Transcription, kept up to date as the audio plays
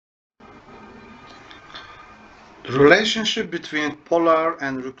Relationship between polar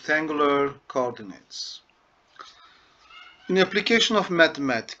and rectangular coordinates. In application of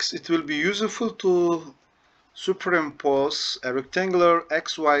mathematics, it will be useful to superimpose a rectangular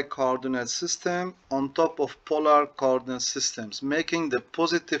xy coordinate system on top of polar coordinate systems, making the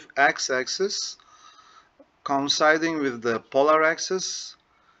positive x-axis coinciding with the polar axis.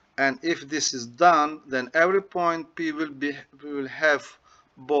 And if this is done, then every point P will have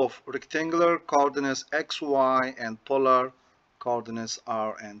both rectangular coordinates xy and polar coordinates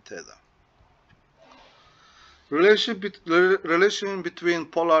r and theta. Relation between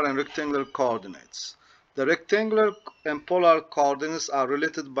polar and rectangular coordinates. The rectangular and polar coordinates are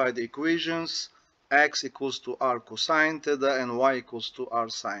related by the equations x equals to r cosine theta and y equals to r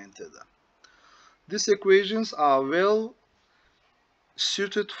sine theta. These equations are well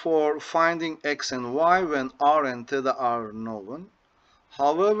suited for finding x and y when r and theta are known.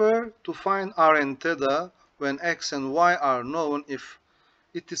 However, to find r and theta when x and y are known, if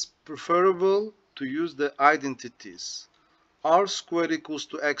it is preferable to use the identities r squared equals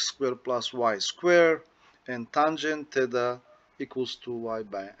to x squared plus y squared and tangent theta equals to y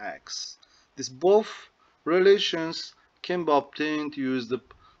by x. These both relations can be obtained to use the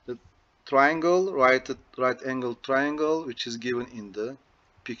triangle, right angle triangle, which is given in the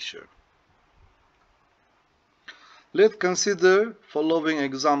picture. Let's consider following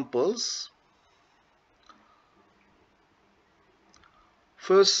examples.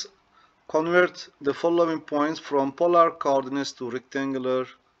 First, convert the following points from polar coordinates to rectangular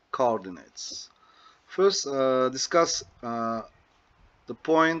coordinates. First, discuss the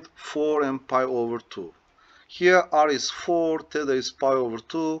point 4 and pi over 2. Here r is 4, theta is pi over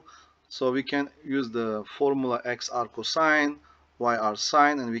 2, so we can use the formula x r cosine, y r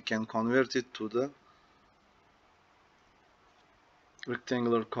sine, and we can convert it to the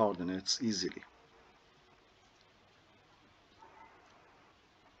rectangular coordinates easily.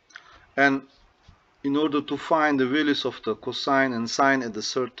 And in order to find the values of the cosine and sine at the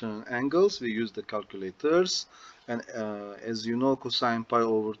certain angles, we use the calculators. And as you know, cosine pi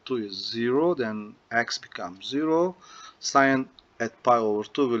over 2 is 0, then x becomes 0. Sine at pi over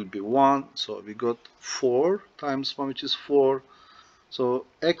 2 will be 1, so we got 4 times 1, which is 4. So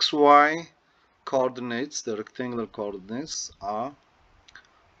xy coordinates, the rectangular coordinates, are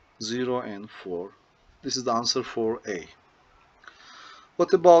 0 and 4. This is the answer for A.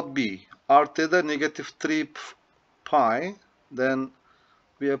 What about B? R theta negative 3 pi, then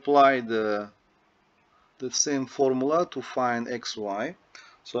we apply the same formula to find xy.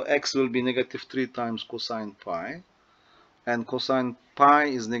 So x will be negative 3 times cosine pi, and cosine pi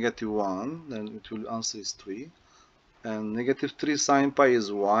is negative 1, then it will answer is 3, and negative 3 sine pi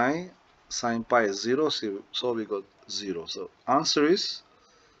is y, sine pi is 0, so we got 0. So answer is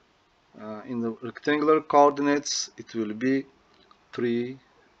in the rectangular coordinates it will be 3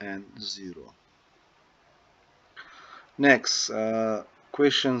 and 0. Next,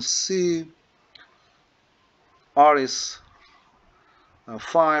 question C. R is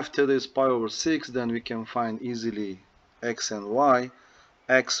 5, theta is pi over 6, then we can find easily x and y.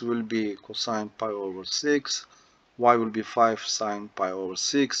 X will be cosine pi over 6, y will be 5 sine pi over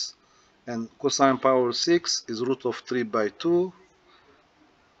 6, and cosine pi over 6 is root of 3 by 2,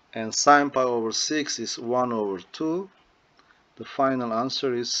 and sine pi over 6 is 1 over 2. The final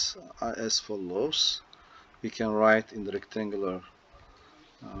answer is as follows. We can write in the rectangular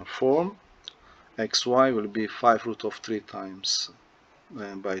form. Xy will be 5 root of 3 times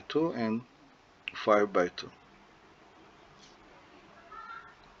by 2 and 5 by 2.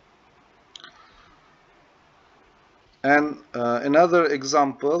 And another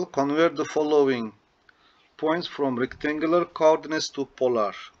example, convert the following points from rectangular coordinates to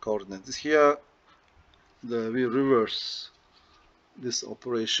polar coordinates. Here we reverse this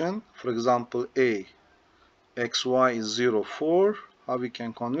operation. For example, A, xy is 0, 4. How we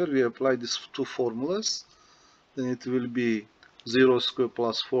can convert? We apply these two formulas. Then it will be 0 square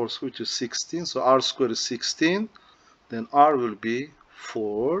plus 4 square, which is 16. So r square is 16. Then r will be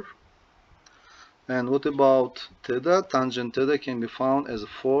 4. And what about theta? Tangent theta can be found as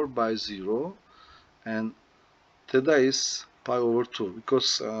 4 by 0. And theta is pi over 2.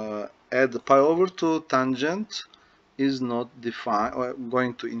 Because at the pi over 2, tangent is not defined or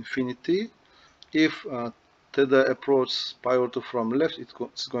going to infinity. If theta approaches pi over 2 from left,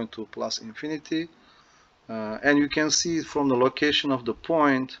 it's going to plus infinity. And you can see from the location of the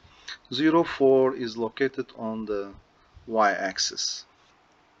point, 0, 4 is located on the y-axis.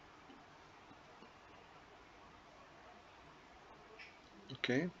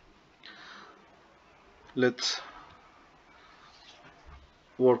 Okay, let's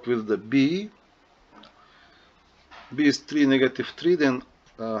work with the B. b is 3, negative 3, then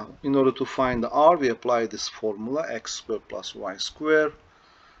in order to find the r, we apply this formula, x squared plus y squared.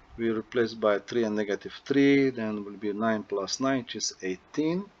 We replace by 3 and negative 3, then will be 9 plus 9, which is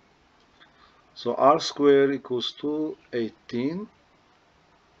 18. So r squared equals to 18.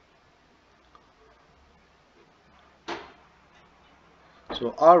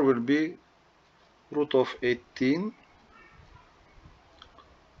 So r will be root of 18.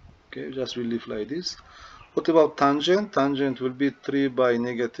 Okay, just we leave like this. What about tangent? Tangent will be 3 by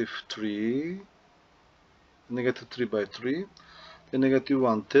negative 3. Negative 3 by 3. The negative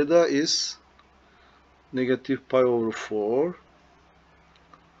 1. Theta is negative pi over 4.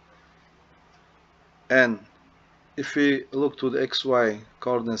 And if we look to the xy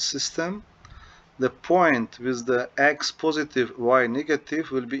coordinate system, the point with the x positive, y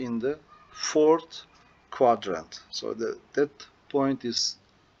negative will be in the fourth quadrant. So that point is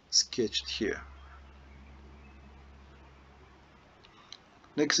sketched here.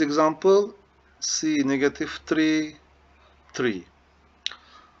 Next example, C negative 3, 3.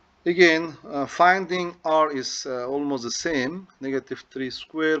 Again, finding r is almost the same. Negative 3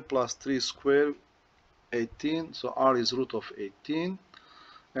 squared plus 3 squared, 18. So r is root of 18.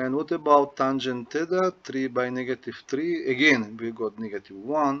 And what about tangent theta? 3 by negative 3. Again, we got negative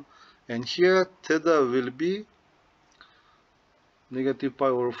 1. And here theta will be negative pi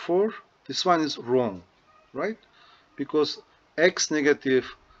over 4. This one is wrong, right? Because x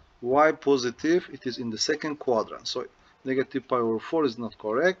negative, y positive, it is in the second quadrant. So negative pi over 4 is not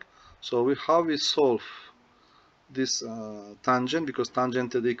correct. So how we solve this tangent? Because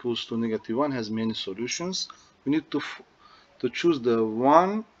tangent theta equals to negative 1 has many solutions. We need to choose the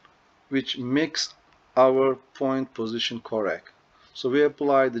one which makes our point position correct. So we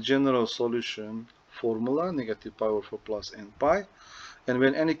apply the general solution formula, negative pi over 4 plus n pi. And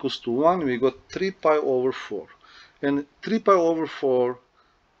when n equals to 1, we got 3 pi over 4. And 3 pi over 4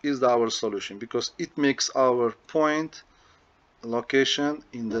 is our solution because it makes our point location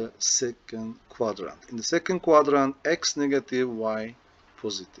in the second quadrant. In the second quadrant, x negative, y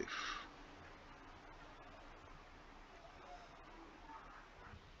positive.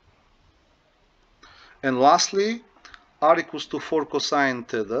 And lastly, r equals to 4 cosine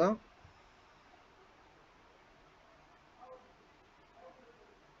theta.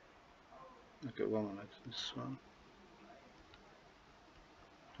 Okay, 1 minute, this one.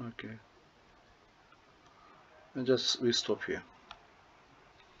 Okay. And we stop here.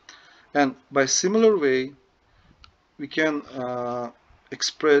 And by similar way, we can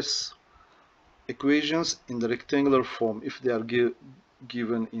express equations in the rectangular form if they are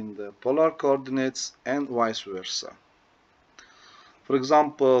given in the polar coordinates and vice versa. For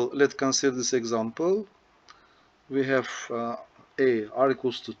example, let's consider this example. We have r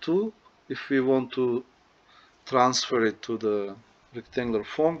equals to 2. If we want to transfer it to the rectangular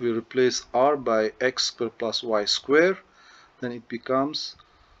form, we replace r by x squared plus y squared. Then it becomes,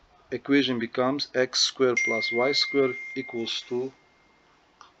 equation becomes x squared plus y squared equals to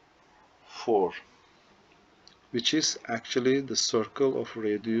 4, which is actually the circle of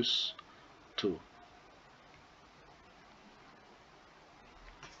radius 2.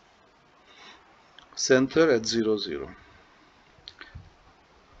 Center at 0, 0.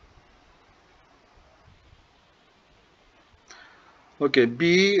 Okay,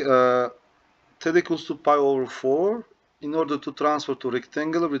 B, theta equals to pi over 4. In order to transfer to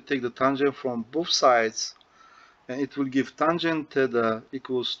rectangular, we take the tangent from both sides, and it will give tangent theta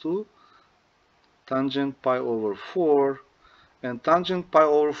equals to tangent pi over 4, and tangent pi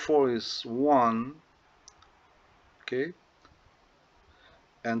over 4 is 1, okay,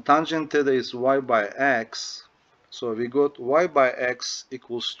 and tangent theta is y by x, so we got y by x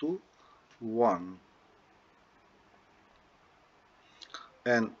equals to 1,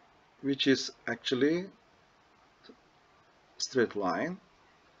 and which is actually straight line,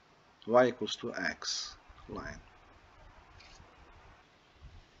 y equals to x line.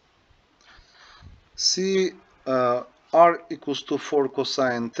 C, r equals to 4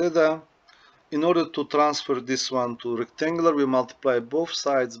 cosine theta. In order to transfer this one to rectangular, we multiply both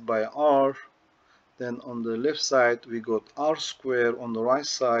sides by r. Then on the left side, we got r squared. On the right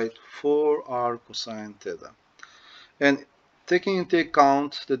side, 4r cosine theta. And taking into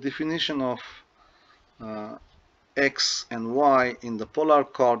account the definition of x and y in the polar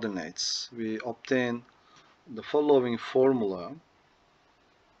coordinates, we obtain the following formula: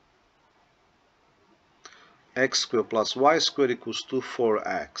 x squared plus y squared equals to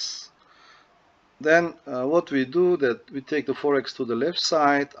 4x. Then what we do, that we take the 4x to the left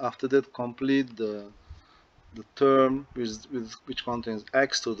side. After that, complete the term which contains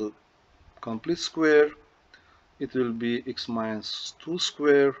x to the complete square it will be x minus 2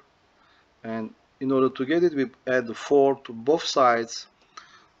 square, and in order to get it we add the 4 to both sides.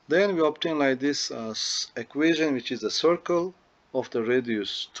 Then we obtain like this equation, which is a circle of the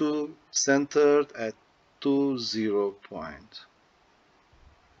radius 2 centered at 2, 0 point.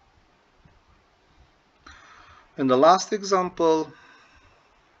 And the last example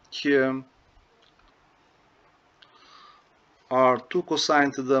here are 2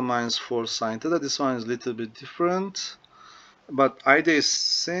 cosine theta minus 4 sine theta. This one is a little bit different, but idea is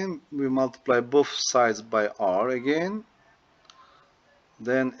same. We multiply both sides by r again,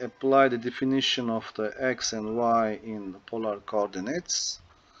 then apply the definition of the x and y in the polar coordinates.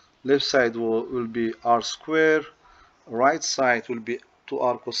 Left side will be r square, right side will be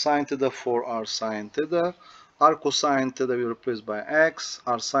 2r cosine theta, 4r sine theta. R cosine theta will be replaced by x,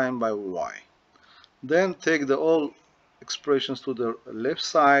 r sine by y. Then take the all expressions to the left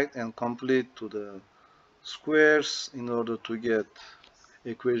side and complete to the squares in order to get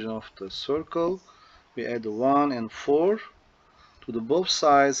equation of the circle. We add 1 and 4 to the both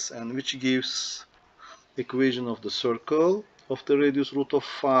sides, and which gives equation of the circle of the radius root of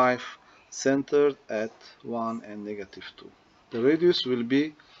 5 centered at 1 and negative 2. The radius will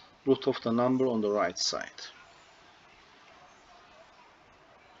be root of the number on the right side.